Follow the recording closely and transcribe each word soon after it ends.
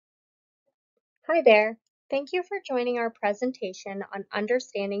Hi there. Thank you for joining our presentation on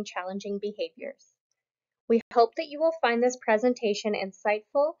understanding challenging behaviors. We hope that you will find this presentation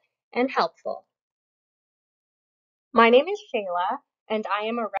insightful and helpful. My name is Shayla, and I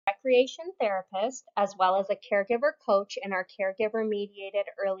am a recreation therapist as well as a caregiver coach in our caregiver-mediated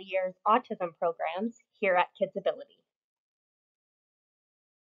early years autism programs here at KidsAbility.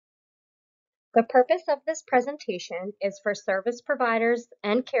 The purpose of this presentation is for service providers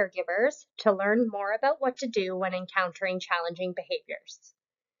and caregivers to learn more about what to do when encountering challenging behaviors.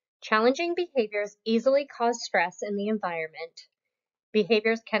 Challenging behaviors easily cause stress in the environment.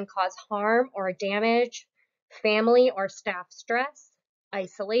 Behaviors can cause harm or damage, family or staff stress,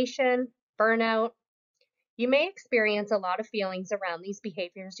 isolation, burnout. You may experience a lot of feelings around these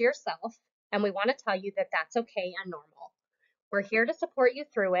behaviors yourself, and we want to tell you that that's okay and normal. We're here to support you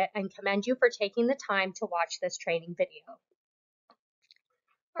through it and commend you for taking the time to watch this training video.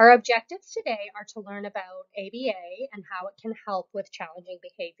 Our objectives today are to learn about ABA and how it can help with challenging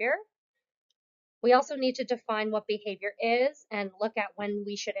behavior. We also need to define what behavior is and look at when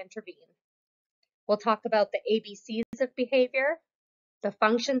we should intervene. We'll talk about the ABCs of behavior, the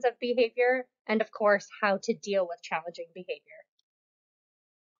functions of behavior, and of course, how to deal with challenging behavior.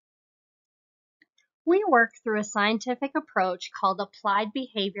 We work through a scientific approach called applied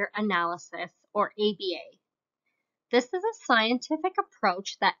behavior analysis, or ABA. This is a scientific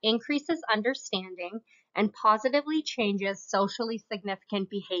approach that increases understanding and positively changes socially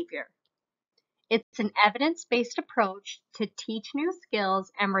significant behavior. It's an evidence-based approach to teach new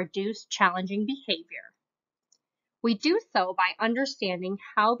skills and reduce challenging behavior. We do so by understanding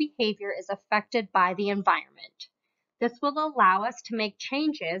how behavior is affected by the environment. This will allow us to make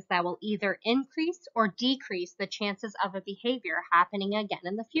changes that will either increase or decrease the chances of a behavior happening again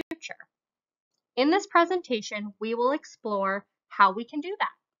in the future. In this presentation, we will explore how we can do that.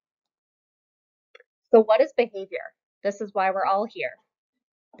 So what is behavior? This is why we're all here.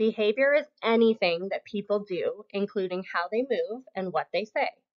 Behavior is anything that people do, including how they move and what they say.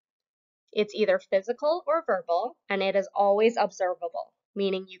 It's either physical or verbal, and it is always observable,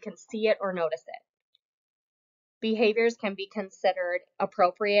 meaning you can see it or notice it. Behaviors can be considered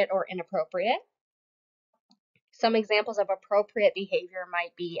appropriate or inappropriate. Some examples of appropriate behavior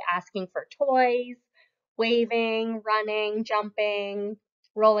might be asking for toys, waving, running, jumping,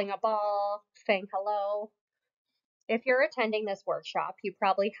 rolling a ball, saying hello. If you're attending this workshop, you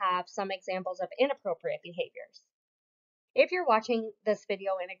probably have some examples of inappropriate behaviors. If you're watching this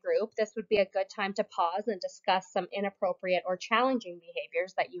video in a group, this would be a good time to pause and discuss some inappropriate or challenging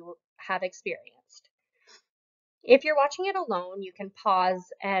behaviors that you have experienced. If you're watching it alone, you can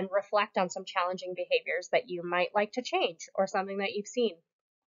pause and reflect on some challenging behaviors that you might like to change or something that you've seen.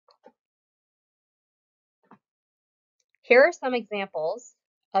 Here are some examples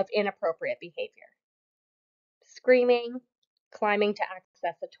of inappropriate behavior. Screaming, climbing to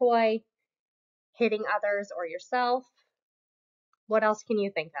access a toy, hitting others or yourself. What else can you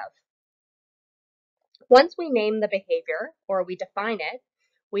think of? Once we name the behavior or we define it,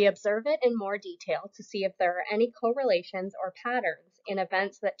 we observe it in more detail to see if there are any correlations or patterns in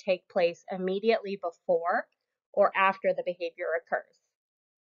events that take place immediately before or after the behavior occurs.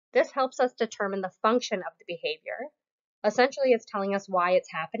 This helps us determine the function of the behavior. Essentially, it's telling us why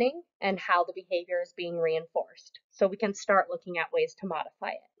it's happening and how the behavior is being reinforced, so we can start looking at ways to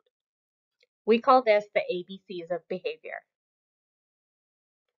modify it. We call this the ABCs of behavior.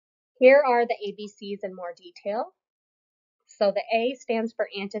 Here are the ABCs in more detail. So the A stands for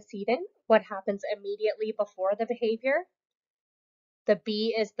antecedent, what happens immediately before the behavior. The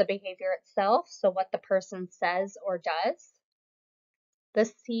B is the behavior itself, so what the person says or does. The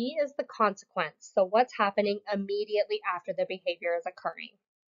C is the consequence, so what's happening immediately after the behavior is occurring.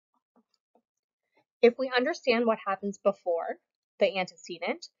 If we understand what happens before, the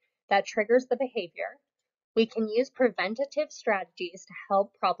antecedent, that triggers the behavior, we can use preventative strategies to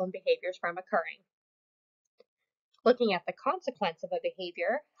help problem behaviors from occurring. Looking at the consequence of a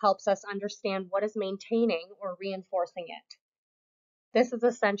behavior helps us understand what is maintaining or reinforcing it. This is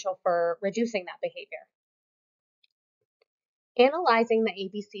essential for reducing that behavior. Analyzing the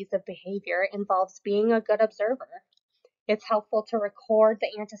ABCs of behavior involves being a good observer. It's helpful to record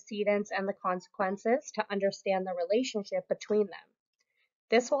the antecedents and the consequences to understand the relationship between them.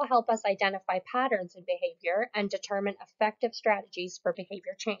 This will help us identify patterns in behavior and determine effective strategies for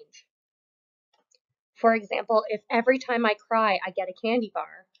behavior change. For example, if every time I cry I get a candy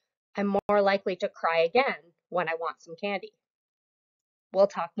bar, I'm more likely to cry again when I want some candy. We'll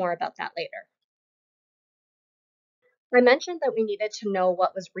talk more about that later. I mentioned that we needed to know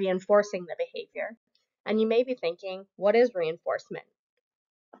what was reinforcing the behavior, and you may be thinking, what is reinforcement?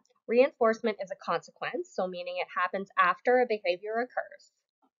 Reinforcement is a consequence, so meaning it happens after a behavior occurs.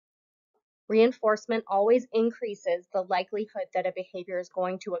 Reinforcement always increases the likelihood that a behavior is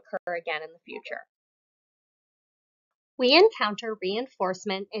going to occur again in the future. We encounter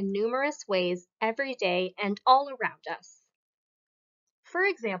reinforcement in numerous ways every day and all around us. For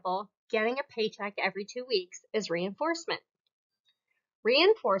example, getting a paycheck every 2 weeks is reinforcement.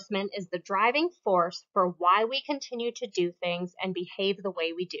 Reinforcement is the driving force for why we continue to do things and behave the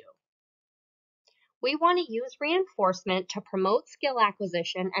way we do. We want to use reinforcement to promote skill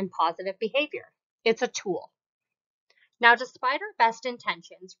acquisition and positive behavior. It's a tool. Now, despite our best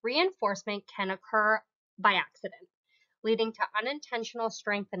intentions, reinforcement can occur by accident, leading to unintentional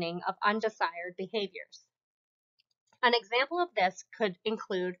strengthening of undesired behaviors. An example of this could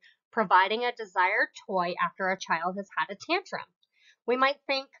include providing a desired toy after a child has had a tantrum. We might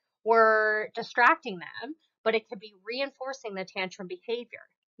think we're distracting them, but it could be reinforcing the tantrum behavior,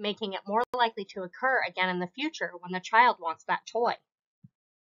 making it more likely to occur again in the future when the child wants that toy.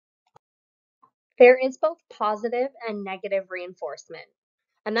 There is both positive and negative reinforcement,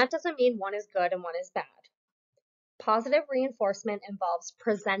 and that doesn't mean one is good and one is bad. Positive reinforcement involves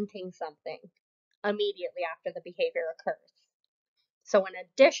presenting something immediately after the behavior occurs. So an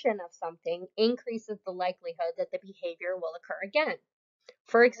addition of something increases the likelihood that the behavior will occur again.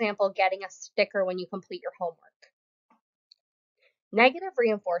 For example, getting a sticker when you complete your homework. Negative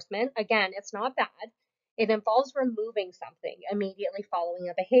reinforcement, again, it's not bad. It involves removing something immediately following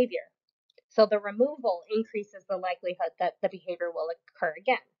a behavior. So the removal increases the likelihood that the behavior will occur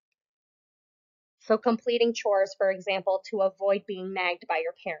again. So completing chores, for example, to avoid being nagged by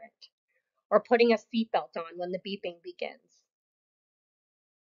your parent, or putting a seatbelt on when the beeping begins.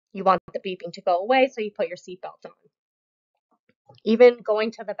 You want the beeping to go away, so you put your seatbelt on. Even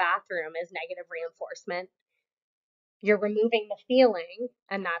going to the bathroom is negative reinforcement. You're removing the feeling,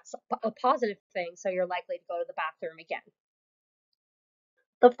 and that's a positive thing, so you're likely to go to the bathroom again.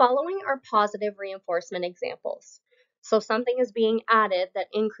 The following are positive reinforcement examples. So something is being added that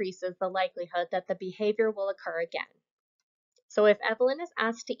increases the likelihood that the behavior will occur again. So if Evelyn is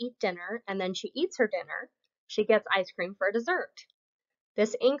asked to eat dinner and then she eats her dinner, she gets ice cream for dessert.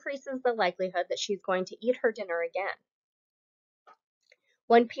 This increases the likelihood that she's going to eat her dinner again.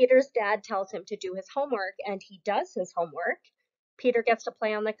 When Peter's dad tells him to do his homework and he does his homework, Peter gets to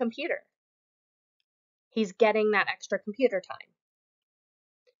play on the computer. He's getting that extra computer time.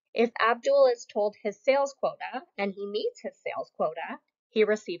 If Abdul is told his sales quota and he meets his sales quota, he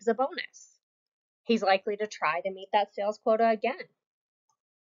receives a bonus. He's likely to try to meet that sales quota again.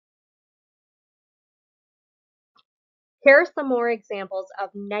 Here are some more examples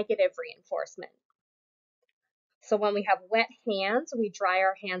of negative reinforcement. So when we have wet hands, we dry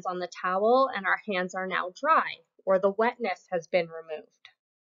our hands on the towel and our hands are now dry, or the wetness has been removed.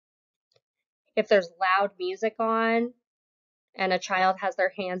 If there's loud music on and a child has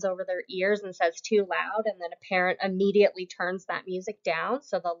their hands over their ears and says too loud, and then a parent immediately turns that music down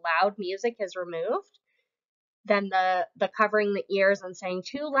so the loud music is removed, then the covering the ears and saying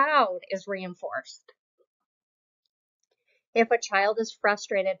too loud is reinforced. If a child is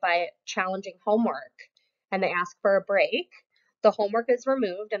frustrated by challenging homework and they ask for a break, the homework is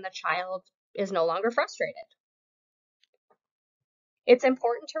removed and the child is no longer frustrated. It's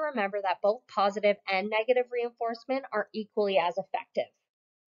important to remember that both positive and negative reinforcement are equally as effective.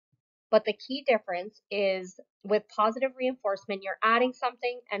 But the key difference is with positive reinforcement, you're adding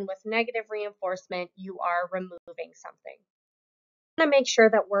something, and with negative reinforcement, you are removing something. I want to make sure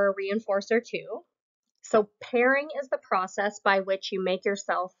that we're a reinforcer too. So pairing is the process by which you make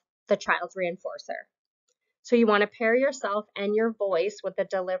yourself the child's reinforcer. So you want to pair yourself and your voice with the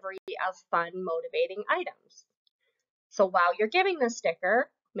delivery of fun, motivating items. So while you're giving the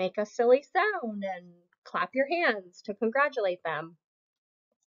sticker, make a silly sound and clap your hands to congratulate them.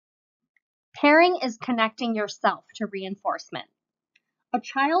 Pairing is connecting yourself to reinforcement. A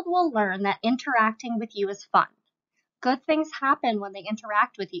child will learn that interacting with you is fun. Good things happen when they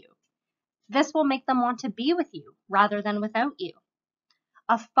interact with you. This will make them want to be with you rather than without you.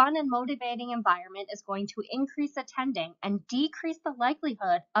 A fun and motivating environment is going to increase attending and decrease the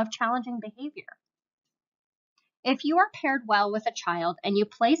likelihood of challenging behavior. If you are paired well with a child and you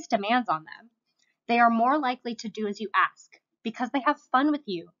place demands on them, they are more likely to do as you ask because they have fun with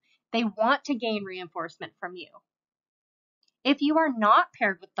you. They want to gain reinforcement from you. If you are not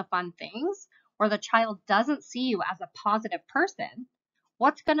paired with the fun things, or the child doesn't see you as a positive person,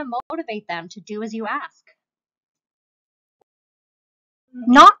 what's going to motivate them to do as you ask?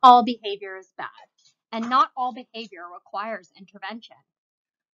 Not all behavior is bad, and not all behavior requires intervention.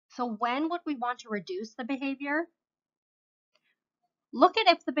 So when would we want to reduce the behavior? Look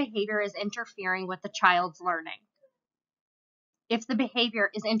at if the behavior is interfering with the child's learning. If the behavior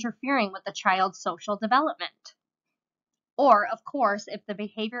is interfering with the child's social development. Or, of course, if the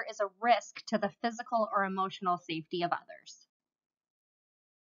behavior is a risk to the physical or emotional safety of others.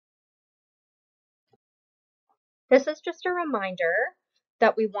 This is just a reminder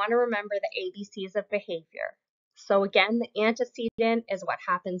that we want to remember the ABCs of behavior. So again, the antecedent is what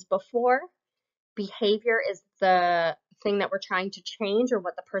happens before. Behavior is the thing that we're trying to change or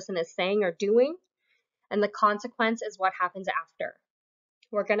what the person is saying or doing. And the consequence is what happens after.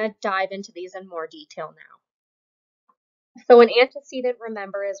 We're going to dive into these in more detail now. So an antecedent,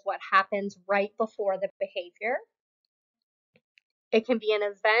 remember, is what happens right before the behavior. It can be an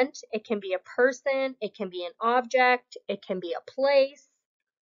event, it can be a person, it can be an object, it can be a place.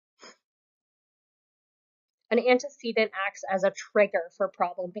 An antecedent acts as a trigger for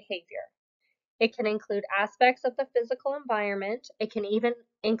problem behavior. It can include aspects of the physical environment. It can even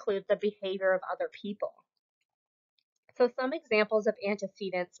include the behavior of other people. So some examples of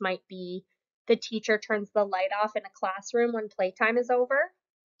antecedents might be the teacher turns the light off in a classroom when playtime is over,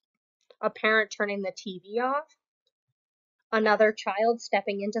 a parent turning the TV off, another child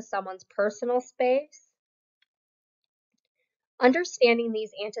stepping into someone's personal space. Understanding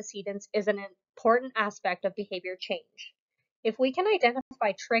these antecedents is an important aspect of behavior change. If we can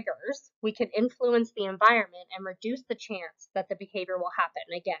identify triggers, we can influence the environment and reduce the chance that the behavior will happen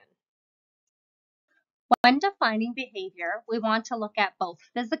again. When defining behavior, we want to look at both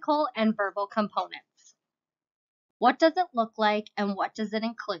physical and verbal components. What does it look like and what does it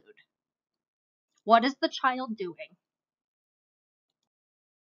include? What is the child doing?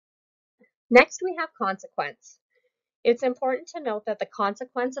 Next, we have consequence. It's important to note that the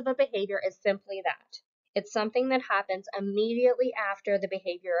consequence of a behavior is simply that. It's something that happens immediately after the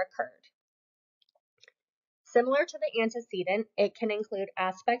behavior occurred. Similar to the antecedent, it can include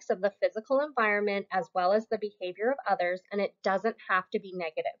aspects of the physical environment as well as the behavior of others, and it doesn't have to be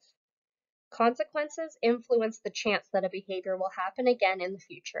negative. Consequences influence the chance that a behavior will happen again in the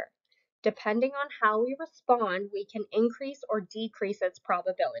future. Depending on how we respond, we can increase or decrease its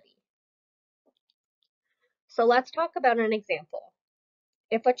probability. So let's talk about an example.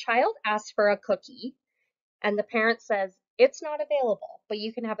 If a child asks for a cookie and the parent says, it's not available, but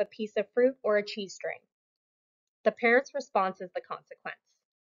you can have a piece of fruit or a cheese string, the parent's response is the consequence.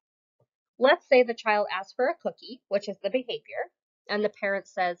 Let's say the child asks for a cookie, which is the behavior, and the parent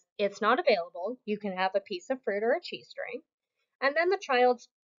says, it's not available, you can have a piece of fruit or a cheese string, and then the child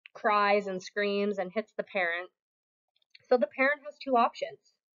cries and screams and hits the parent. So the parent has two options.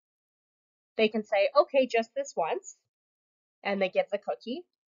 They can say, okay, just this once, and they give the cookie.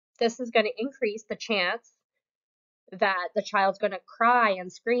 This is going to increase the chance that the child's going to cry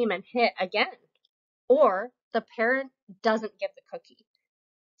and scream and hit again. Or the parent doesn't give the cookie.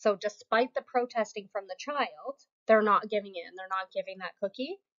 So despite the protesting from the child, they're not giving in, they're not giving that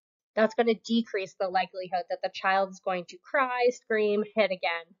cookie. That's going to decrease the likelihood that the child's going to cry, scream, hit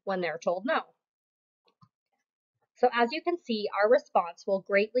again when they're told no. So as you can see, our response will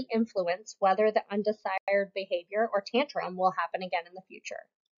greatly influence whether the undesired behavior or tantrum will happen again in the future.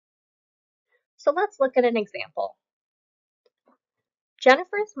 So let's look at an example.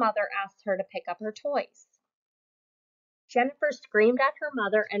 Jennifer's mother asked her to pick up her toys. Jennifer screamed at her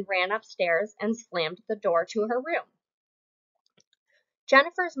mother and ran upstairs and slammed the door to her room.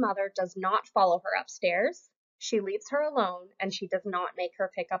 Jennifer's mother does not follow her upstairs. She leaves her alone and she does not make her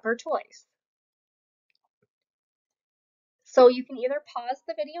pick up her toys. So you can either pause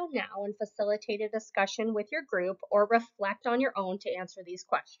the video now and facilitate a discussion with your group or reflect on your own to answer these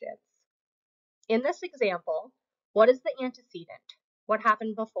questions. In this example, what is the antecedent? What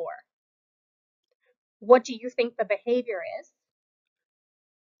happened before? What do you think the behavior is?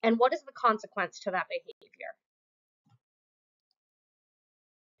 And what is the consequence to that behavior?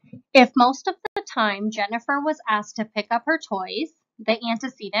 If most of the time Jennifer was asked to pick up her toys, the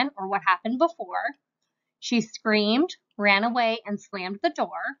antecedent, or what happened before, she screamed, ran away, and slammed the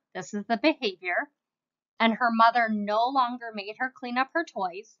door. This is the behavior. And her mother no longer made her clean up her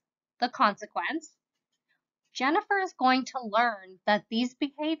toys. The consequence. Jennifer is going to learn that these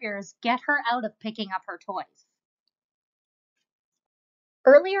behaviors get her out of picking up her toys.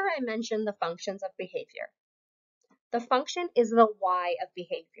 Earlier, I mentioned the functions of behavior. The function is the why of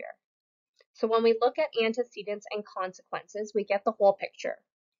behavior. So when we look at antecedents and consequences, we get the whole picture.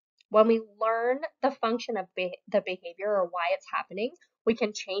 When we learn the function of the behavior or why it's happening, we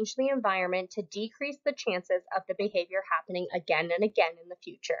can change the environment to decrease the chances of the behavior happening again and again in the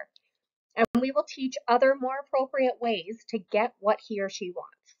future. And we will teach other more appropriate ways to get what he or she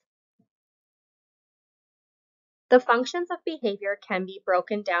wants. The functions of behavior can be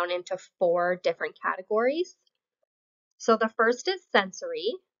broken down into 4 different categories. So the first is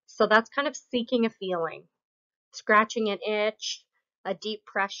sensory. So that's kind of seeking a feeling, scratching an itch, a deep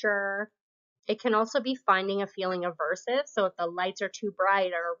pressure. It can also be finding a feeling aversive. So if the lights are too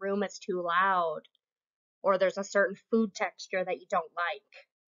bright or a room is too loud, or there's a certain food texture that you don't like.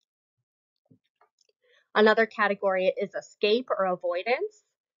 Another category is escape or avoidance.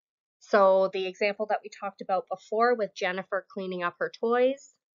 So the example that we talked about before with Jennifer cleaning up her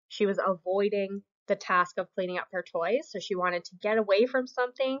toys, she was avoiding the task of cleaning up her toys. So she wanted to get away from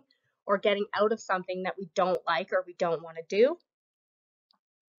something or getting out of something that we don't like or we don't want to do.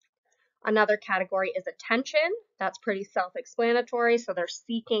 Another category is attention. That's pretty self-explanatory. So they're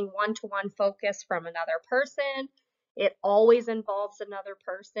seeking one-to-one focus from another person. It always involves another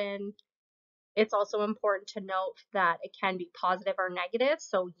person. It's also important to note that it can be positive or negative.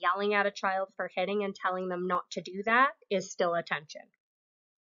 So yelling at a child for hitting and telling them not to do that is still attention.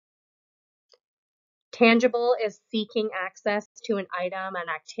 Tangible is seeking access to an item, an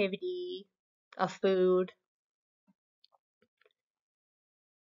activity, a food.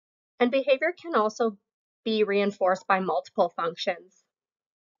 And behavior can also be reinforced by multiple functions.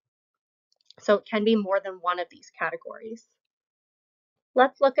 So it can be more than one of these categories.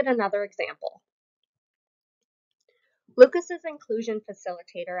 Let's look at another example. Lucas's inclusion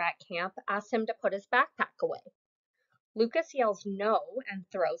facilitator at camp asked him to put his backpack away. Lucas yells no and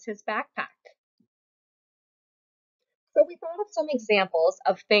throws his backpack. So we thought of some examples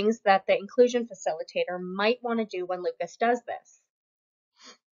of things that the inclusion facilitator might want to do when Lucas does this.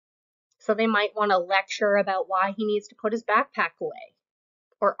 So they might want to lecture about why he needs to put his backpack away,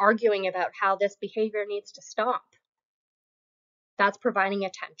 or arguing about how this behavior needs to stop. That's providing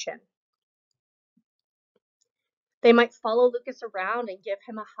attention. They might follow Lucas around and give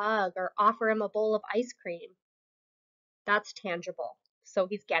him a hug or offer him a bowl of ice cream. That's tangible, so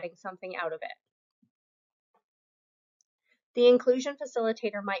he's getting something out of it. The inclusion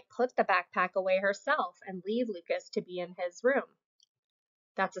facilitator might put the backpack away herself and leave Lucas to be in his room.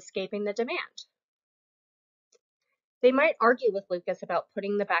 That's escaping the demand. They might argue with Lucas about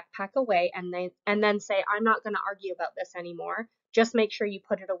putting the backpack away and then say, I'm not going to argue about this anymore. Just make sure you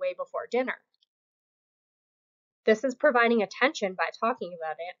put it away before dinner. This is providing attention by talking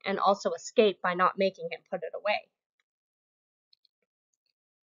about it and also escape by not making him put it away.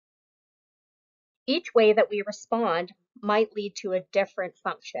 Each way that we respond might lead to a different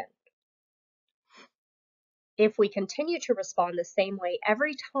function. If we continue to respond the same way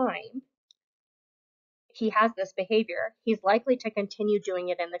every time he has this behavior, he's likely to continue doing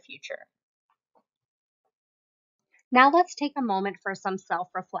it in the future. Now let's take a moment for some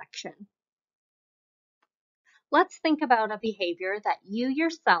self-reflection. Let's think about a behavior that you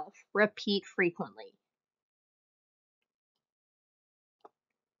yourself repeat frequently.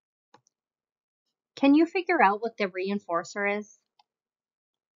 Can you figure out what the reinforcer is?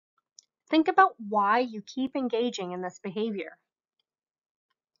 Think about why you keep engaging in this behavior.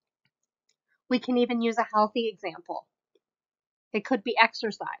 We can even use a healthy example. It could be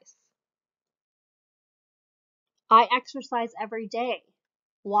exercise. I exercise every day.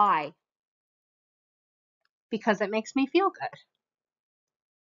 Why? Because it makes me feel good.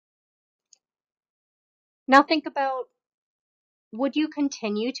 Now think about, would you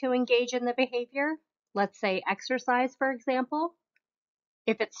continue to engage in the behavior? Let's say exercise, for example,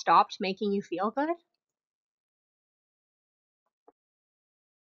 if it stopped making you feel good?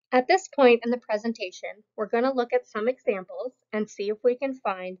 At this point in the presentation, we're going to look at some examples and see if we can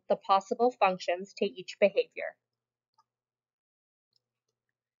find the possible functions to each behavior.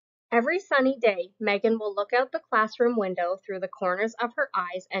 Every sunny day, Megan will look out the classroom window through the corners of her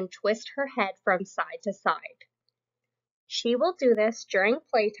eyes and twist her head from side to side. She will do this during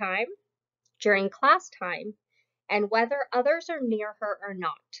playtime, during class time, and whether others are near her or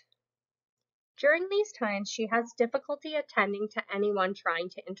not. During these times, she has difficulty attending to anyone trying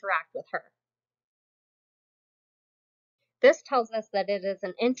to interact with her. This tells us that it is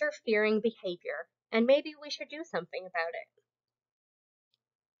an interfering behavior, and maybe we should do something about it.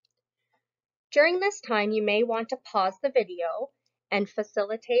 During this time, you may want to pause the video and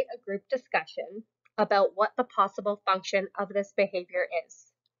facilitate a group discussion about what the possible function of this behavior is.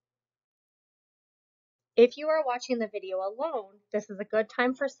 If you are watching the video alone, this is a good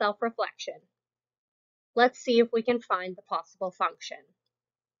time for self-reflection. Let's see if we can find the possible function.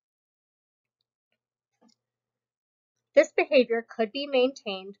 This behavior could be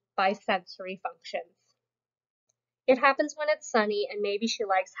maintained by sensory functions. It happens when it's sunny and maybe she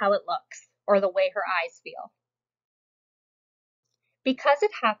likes how it looks or the way her eyes feel. Because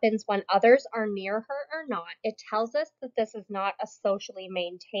it happens when others are near her or not, it tells us that this is not a socially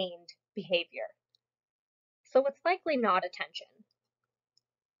maintained behavior. So it's likely not attention.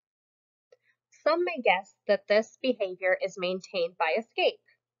 Some may guess that this behavior is maintained by escape.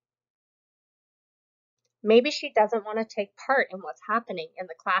 Maybe she doesn't want to take part in what's happening in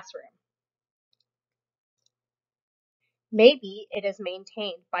the classroom. Maybe it is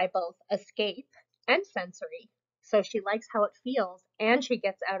maintained by both escape and sensory, so she likes how it feels and she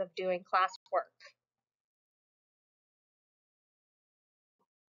gets out of doing classwork.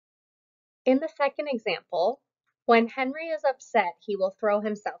 In the second example, when Henry is upset, he will throw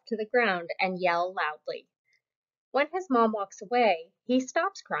himself to the ground and yell loudly. When his mom walks away, he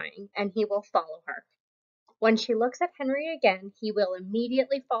stops crying and he will follow her. When she looks at Henry again, he will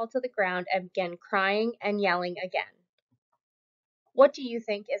immediately fall to the ground and begin crying and yelling again. What do you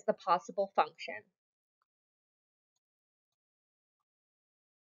think is the possible function?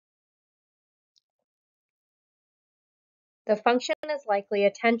 The function is likely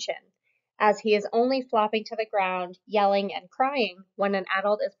attention, as he is only flopping to the ground, yelling and crying when an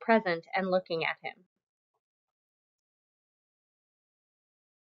adult is present and looking at him.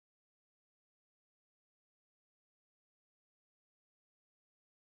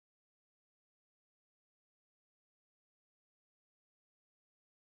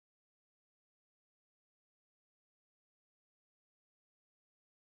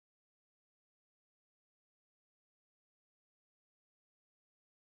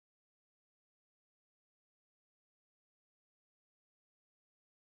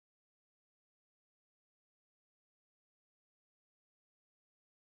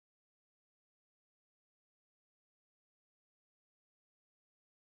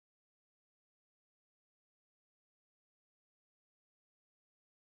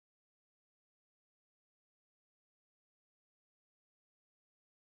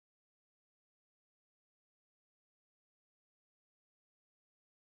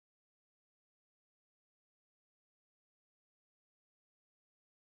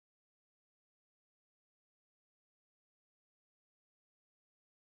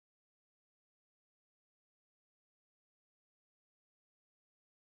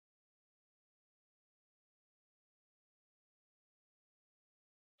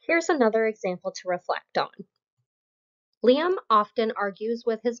 Here's another example to reflect on. Liam often argues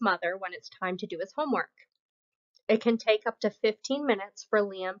with his mother when it's time to do his homework. It can take up to 15 minutes for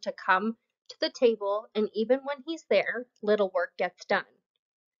Liam to come to the table, and even when he's there, little work gets done.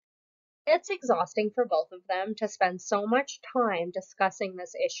 It's exhausting for both of them to spend so much time discussing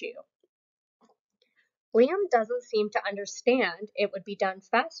this issue. Liam doesn't seem to understand it would be done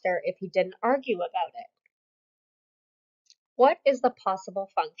faster if he didn't argue about it. What is the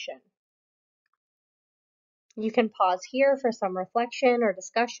possible function? You can pause here for some reflection or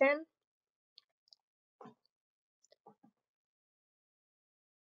discussion.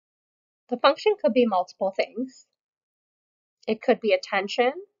 The function could be multiple things. It could be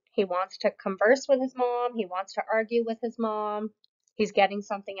attention. He wants to converse with his mom. He wants to argue with his mom. He's getting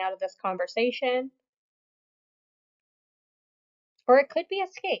something out of this conversation. Or it could be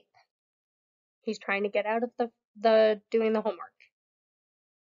escape. He's trying to get out of the doing the homework.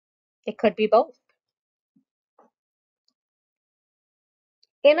 It could be both.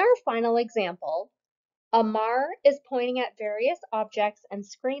 In our final example, Amar is pointing at various objects and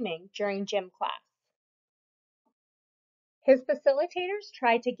screaming during gym class. His facilitators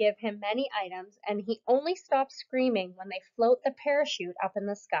try to give him many items, and he only stops screaming when they float the parachute up in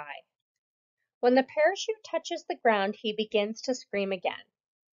the sky. When the parachute touches the ground, he begins to scream again.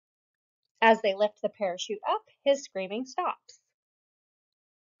 As they lift the parachute up, his screaming stops.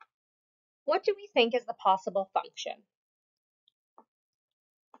 What do we think is the possible function?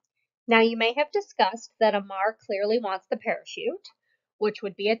 Now, you may have discussed that Amar clearly wants the parachute, which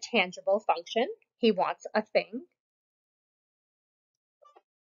would be a tangible function. He wants a thing.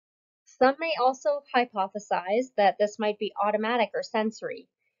 Some may also hypothesize that this might be automatic or sensory,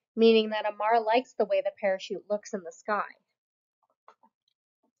 meaning that Amar likes the way the parachute looks in the sky.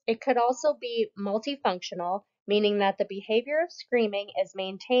 It could also be multifunctional, meaning that the behavior of screaming is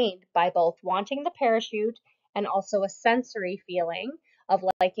maintained by both wanting the parachute and also a sensory feeling of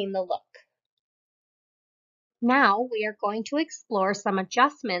liking the look. Now we are going to explore some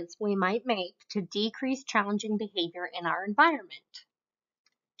adjustments we might make to decrease challenging behavior in our environment.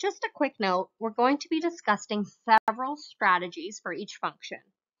 Just a quick note, we're going to be discussing several strategies for each function.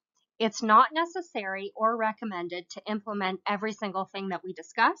 It's not necessary or recommended to implement every single thing that we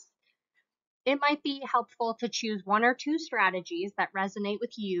discuss. It might be helpful to choose one or two strategies that resonate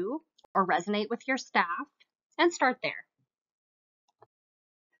with you or resonate with your staff and start there.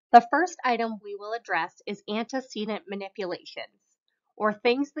 The first item we will address is antecedent manipulations, or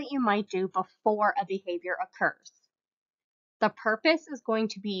things that you might do before a behavior occurs. The purpose is going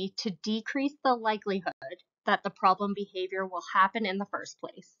to be to decrease the likelihood that the problem behavior will happen in the first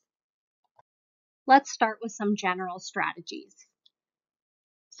place. Let's start with some general strategies.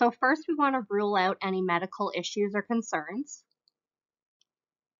 So first, we want to rule out any medical issues or concerns.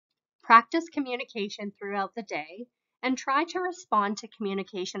 Practice communication throughout the day and try to respond to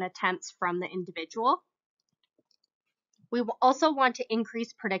communication attempts from the individual. We will also want to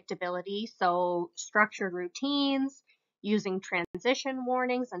increase predictability, so structured routines, using transition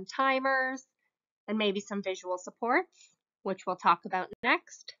warnings and timers, and maybe some visual supports, which we'll talk about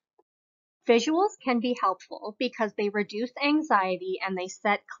next. Visuals can be helpful because they reduce anxiety and they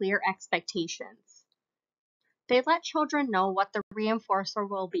set clear expectations. They let children know what the reinforcer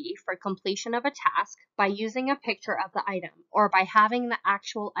will be for completion of a task by using a picture of the item or by having the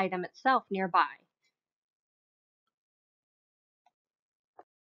actual item itself nearby.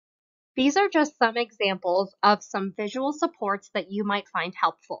 These are just some examples of some visual supports that you might find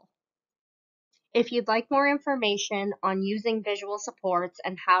helpful. If you'd like more information on using visual supports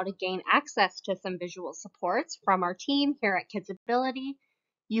and how to gain access to some visual supports from our team here at KidsAbility,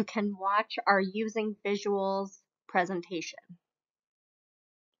 you can watch our Using Visuals presentation.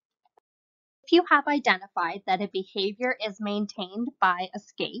 If you have identified that a behavior is maintained by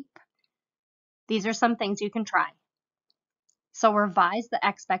escape, these are some things you can try. So revise the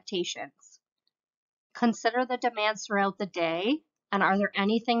expectations. Consider the demands throughout the day, and are there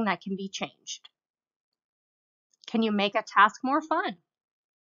anything that can be changed? Can you make a task more fun?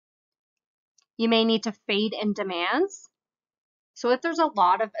 You may need to fade in demands. So if there's a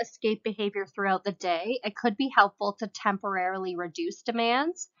lot of escape behavior throughout the day, it could be helpful to temporarily reduce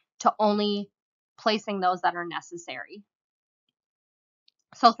demands to only placing those that are necessary.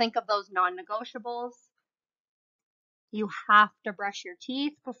 So think of those non-negotiables. You have to brush your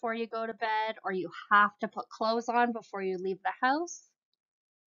teeth before you go to bed, or you have to put clothes on before you leave the house.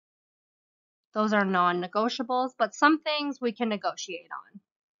 Those are non-negotiables, but some things we can negotiate on.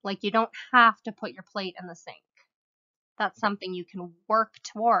 Like you don't have to put your plate in the sink. That's something you can work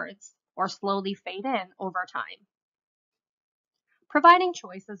towards or slowly fade in over time. Providing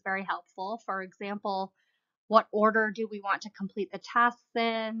choice is very helpful. For example, what order do we want to complete the tasks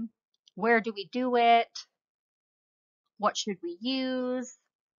in? Where do we do it? What should we use?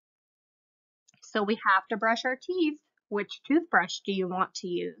 So we have to brush our teeth. Which toothbrush do you want to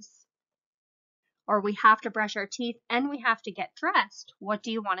use? Or we have to brush our teeth and we have to get dressed. What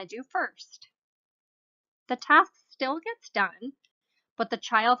do you want to do first? The task still gets done, but the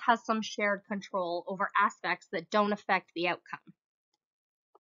child has some shared control over aspects that don't affect the outcome.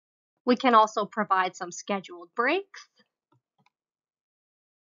 We can also provide some scheduled breaks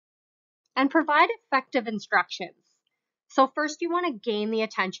and provide effective instructions. So first you want to gain the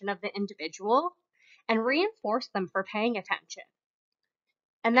attention of the individual and reinforce them for paying attention.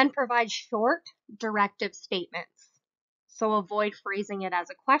 And then provide short, directive statements. So avoid phrasing it as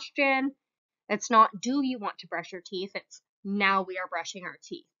a question. It's not, do you want to brush your teeth? It's, now we are brushing our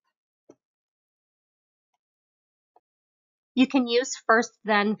teeth. You can use first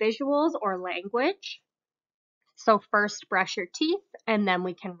then visuals or language. So first brush your teeth and then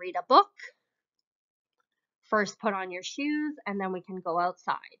we can read a book. First put on your shoes and then we can go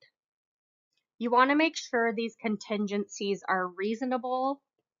outside. You want to make sure these contingencies are reasonable.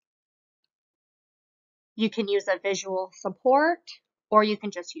 You can use a visual support or you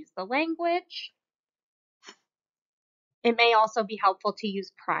can just use the language. It may also be helpful to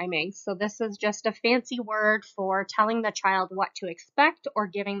use priming. So this is just a fancy word for telling the child what to expect or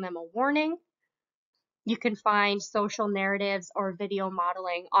giving them a warning. You can find social narratives or video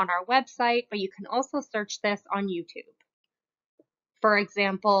modeling on our website, but you can also search this on YouTube. For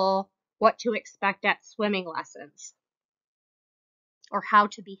example, what to expect at swimming lessons or how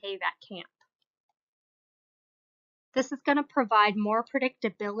to behave at camp. This is going to provide more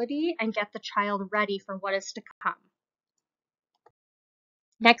predictability and get the child ready for what is to come.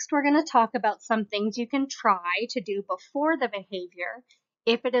 Next, we're going to talk about some things you can try to do before the behavior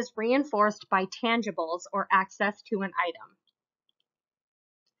if it is reinforced by tangibles or access to an item.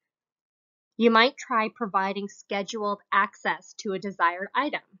 You might try providing scheduled access to a desired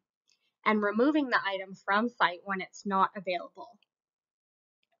item and removing the item from sight when it's not available.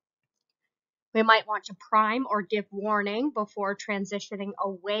 We might want to prime or give warning before transitioning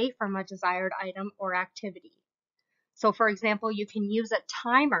away from a desired item or activity. So for example, you can use a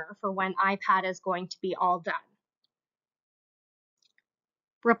timer for when iPad is going to be all done.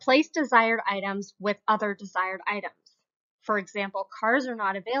 Replace desired items with other desired items. For example, cars are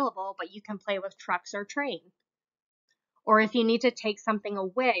not available, but you can play with trucks or train. Or if you need to take something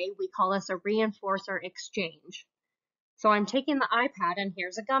away, we call this a reinforcer exchange. So I'm taking the iPad and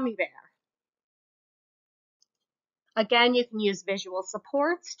here's a gummy bear. Again, you can use visual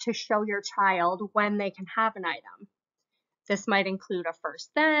supports to show your child when they can have an item. This might include a first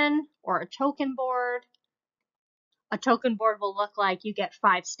then or a token board. A token board will look like you get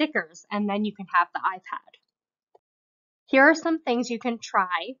 5 stickers and then you can have the iPad. Here are some things you can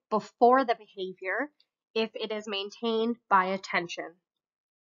try before the behavior if it is maintained by attention.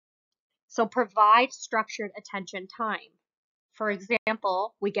 So provide structured attention time. For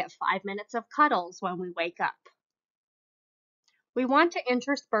example, we get 5 minutes of cuddles when we wake up. We want to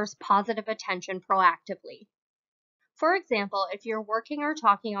intersperse positive attention proactively. For example, if you're working or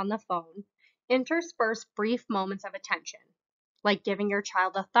talking on the phone, intersperse brief moments of attention, like giving your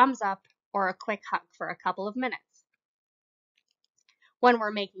child a thumbs up or a quick hug for a couple of minutes. When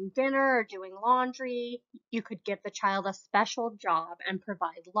we're making dinner or doing laundry, you could give the child a special job and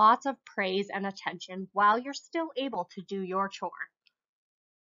provide lots of praise and attention while you're still able to do your chore.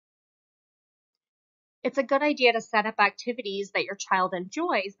 It's a good idea to set up activities that your child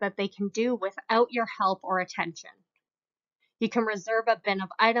enjoys that they can do without your help or attention. You can reserve a bin of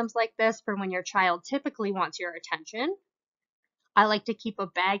items like this for when your child typically wants your attention. I like to keep a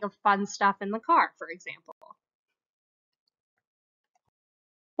bag of fun stuff in the car, for example.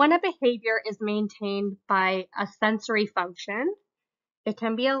 When a behavior is maintained by a sensory function, it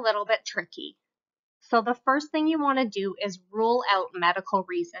can be a little bit tricky. So the first thing you want to do is rule out medical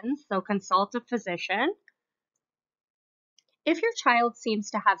reasons, so consult a physician. If your child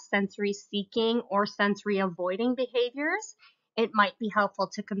seems to have sensory seeking or sensory avoiding behaviors, it might be helpful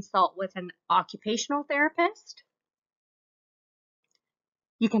to consult with an occupational therapist.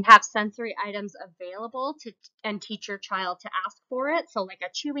 You can have sensory items available and teach your child to ask for it. So like a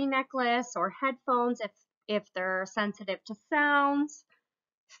chewing necklace or headphones if they're sensitive to sounds,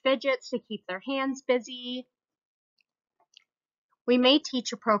 fidgets to keep their hands busy. We may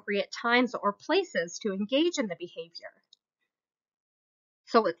teach appropriate times or places to engage in the behavior.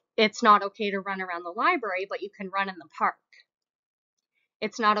 So it's not okay to run around the library, but you can run in the park.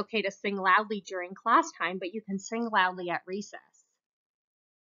 It's not okay to sing loudly during class time, but you can sing loudly at recess.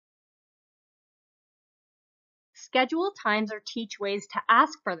 Schedule times or teach ways to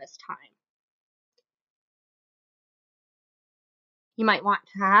ask for this time. You might want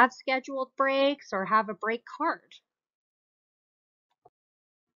to have scheduled breaks or have a break card.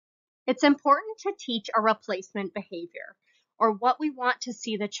 It's important to teach a replacement behavior, or what we want to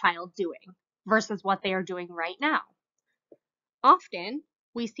see the child doing, versus what they are doing right now. Often,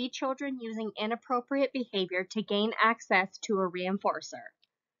 we see children using inappropriate behavior to gain access to a reinforcer.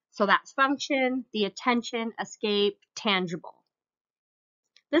 So that's function, the attention, escape, tangible.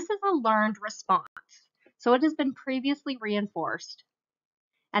 This is a learned response, so it has been previously reinforced.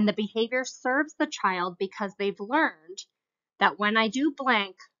 And the behavior serves the child because they've learned that when I do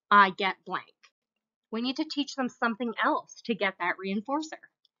blank, I get blank. We need to teach them something else to get that reinforcer.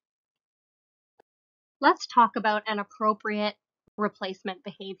 Let's talk about an appropriate replacement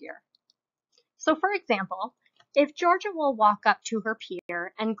behavior. So for example, if Georgia will walk up to her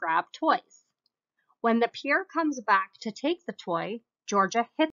peer and grab toys. When the peer comes back to take the toy, Georgia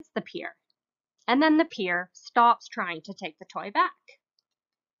hits the peer, and then the peer stops trying to take the toy back.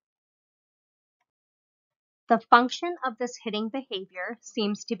 The function of this hitting behavior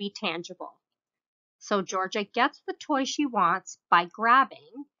seems to be tangible. So Georgia gets the toy she wants by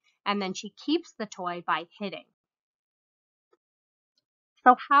grabbing, and then she keeps the toy by hitting.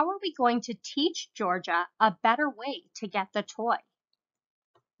 So how are we going to teach Georgia a better way to get the toy?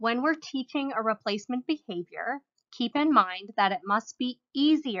 When we're teaching a replacement behavior, keep in mind that it must be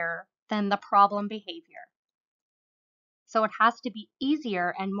easier than the problem behavior. So it has to be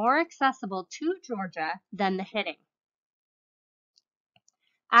easier and more accessible to Georgia than the hitting.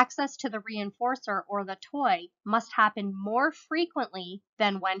 Access to the reinforcer or the toy must happen more frequently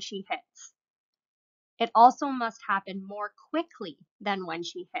than when she hits. It also must happen more quickly than when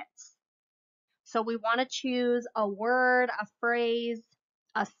she hits. So we want to choose a word, a phrase,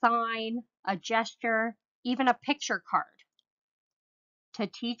 a sign, a gesture, even a picture card to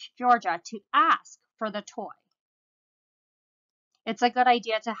teach Georgia to ask for the toy. It's a good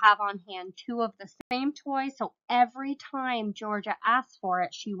idea to have on hand 2 of the same toy, so every time Georgia asks for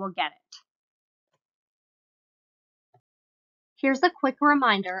it, she will get it. Here's a quick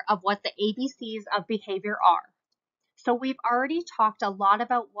reminder of what the ABCs of behavior are. So we've already talked a lot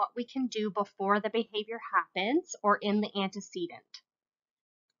about what we can do before the behavior happens or in the antecedent.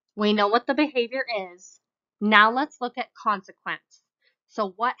 We know what the behavior is. Now let's look at consequence.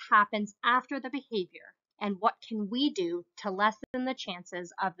 So what happens after the behavior, and what can we do to lessen the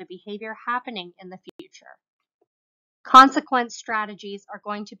chances of the behavior happening in the future? Consequence strategies are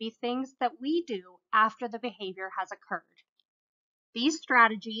going to be things that we do after the behavior has occurred. These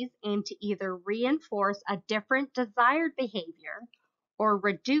strategies aim to either reinforce a different desired behavior or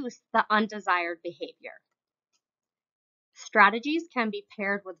reduce the undesired behavior. Strategies can be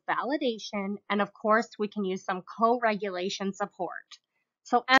paired with validation, and of course, we can use some co-regulation support.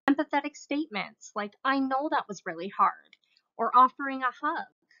 So empathetic statements like, I know that was really hard, or offering a hug.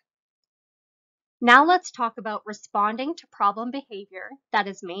 Now let's talk about responding to problem behavior that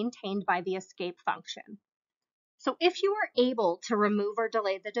is maintained by the escape function. So if you are able to remove or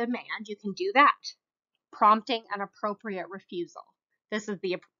delay the demand, you can do that, prompting an appropriate refusal. This is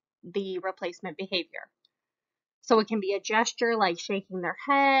the replacement behavior. So it can be a gesture like shaking their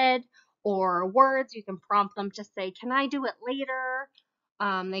head, or words. You can prompt them to say, can I do it later?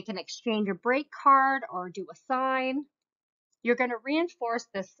 They can exchange a break card or do a sign. You're going to reinforce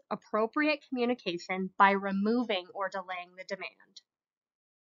this appropriate communication by removing or delaying the demand.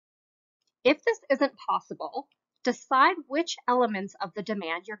 If this isn't possible, decide which elements of the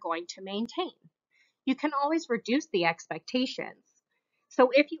demand you're going to maintain. You can always reduce the expectations. So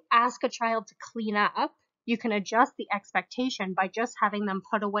if you ask a child to clean up, you can adjust the expectation by just having them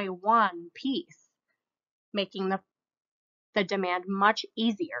put away one piece, making the demand much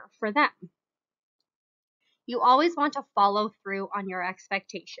easier for them. You always want to follow through on your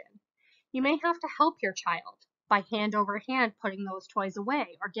expectation. You may have to help your child by hand over hand putting those toys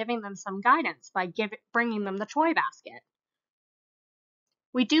away, or giving them some guidance by bringing them the toy basket.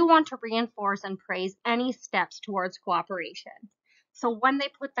 We do want to reinforce and praise any steps towards cooperation. So when they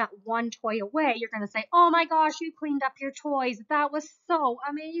put that one toy away, you're going to say, oh my gosh, you cleaned up your toys. That was so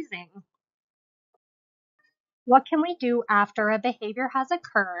amazing. What can we do after a behavior has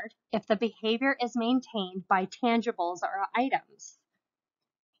occurred if the behavior is maintained by tangibles or items?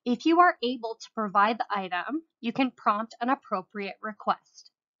 If you are able to provide the item, you can prompt an appropriate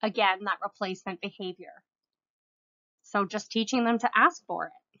request. Again, that replacement behavior. So just teaching them to ask for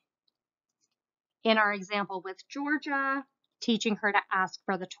it. In our example with Georgia, teaching her to ask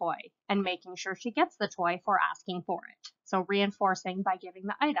for the toy and making sure she gets the toy for asking for it. So reinforcing by giving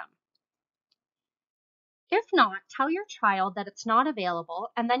the item. If not, tell your child that it's not available,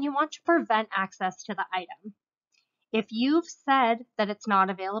 and then you want to prevent access to the item. If you've said that it's not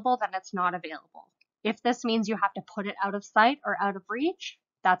available, then it's not available. If this means you have to put it out of sight or out of reach,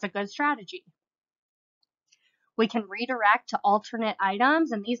 that's a good strategy. We can redirect to alternate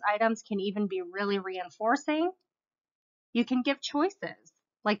items, and these items can even be really reinforcing. You can give choices,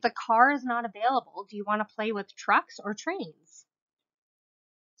 like the car is not available. Do you want to play with trucks or trains?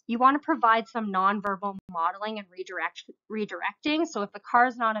 You want to provide some nonverbal modeling and redirecting. So if the car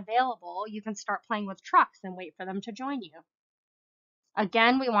is not available, you can start playing with trucks and wait for them to join you.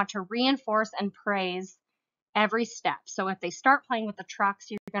 Again, we want to reinforce and praise every step. So if they start playing with the trucks,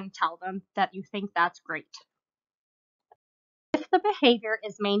 you're going to tell them that you think that's great. If the behavior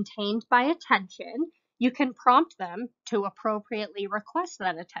is maintained by attention, you can prompt them to appropriately request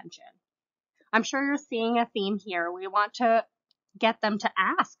that attention. I'm sure you're seeing a theme here. We want to get them to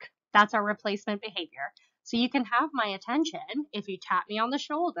ask. That's our replacement behavior. So you can have my attention if you tap me on the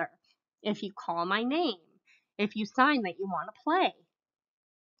shoulder, if you call my name, if you sign that you want to play.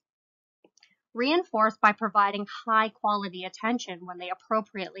 Reinforce by providing high quality attention when they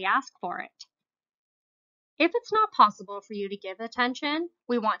appropriately ask for it. If it's not possible for you to give attention,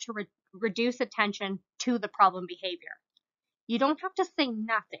 we want to reduce attention to the problem behavior. You don't have to say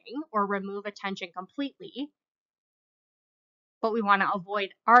nothing or remove attention completely, but we want to avoid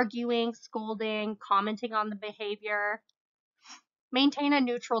arguing, scolding, commenting on the behavior. Maintain a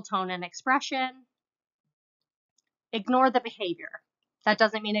neutral tone and expression. Ignore the behavior. That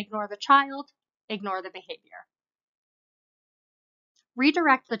doesn't mean ignore the child, ignore the behavior.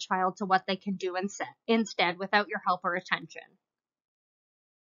 Redirect the child to what they can do instead without your help or attention.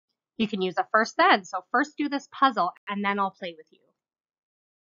 You can use a first then. So first do this puzzle and then I'll play with you.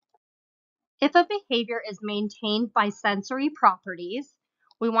 If a behavior is maintained by sensory properties,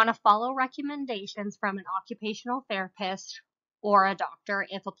 we want to follow recommendations from an occupational therapist or a doctor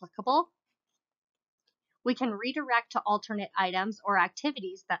if applicable. We can redirect to alternate items or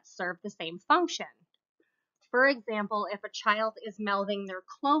activities that serve the same function. For example, if a child is melding their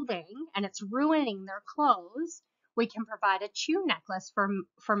clothing and it's ruining their clothes, we can provide a chew necklace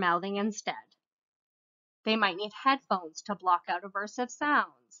for melding instead. They might need headphones to block out aversive sounds.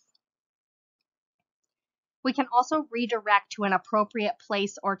 We can also redirect to an appropriate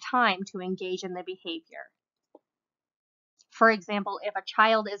place or time to engage in the behavior. For example, if a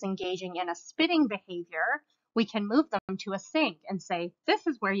child is engaging in a spitting behavior, we can move them to a sink and say, "This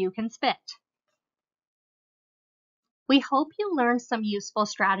is where you can spit." We hope you learned some useful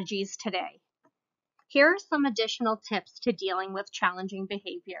strategies today. Here are some additional tips to dealing with challenging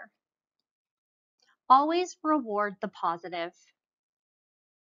behavior. Always reward the positive.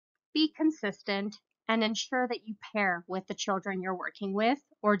 Be consistent and ensure that you pair with the children you're working with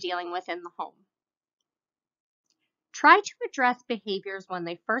or dealing with in the home. Try to address behaviors when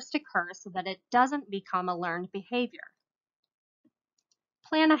they first occur so that it doesn't become a learned behavior.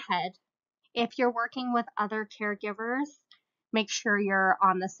 Plan ahead. If you're working with other caregivers, make sure you're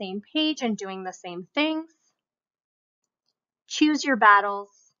on the same page and doing the same things. Choose your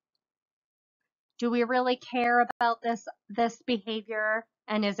battles. Do we really care about this behavior,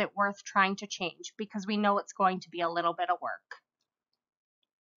 and is it worth trying to change? Because we know it's going to be a little bit of work.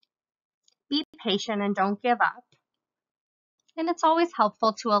 Be patient and don't give up. And it's always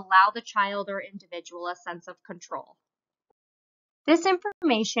helpful to allow the child or individual a sense of control. This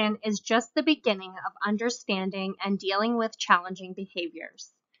information is just the beginning of understanding and dealing with challenging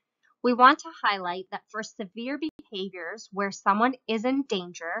behaviors. We want to highlight that for severe behaviors where someone is in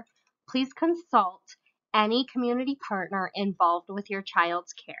danger, please consult any community partner involved with your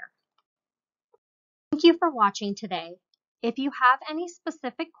child's care. Thank you for watching today. If you have any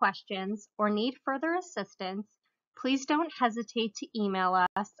specific questions or need further assistance, please don't hesitate to email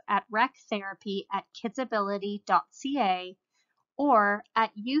us at rectherapy@kidsability.ca or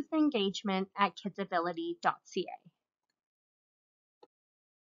at youthengagement@kidsability.ca.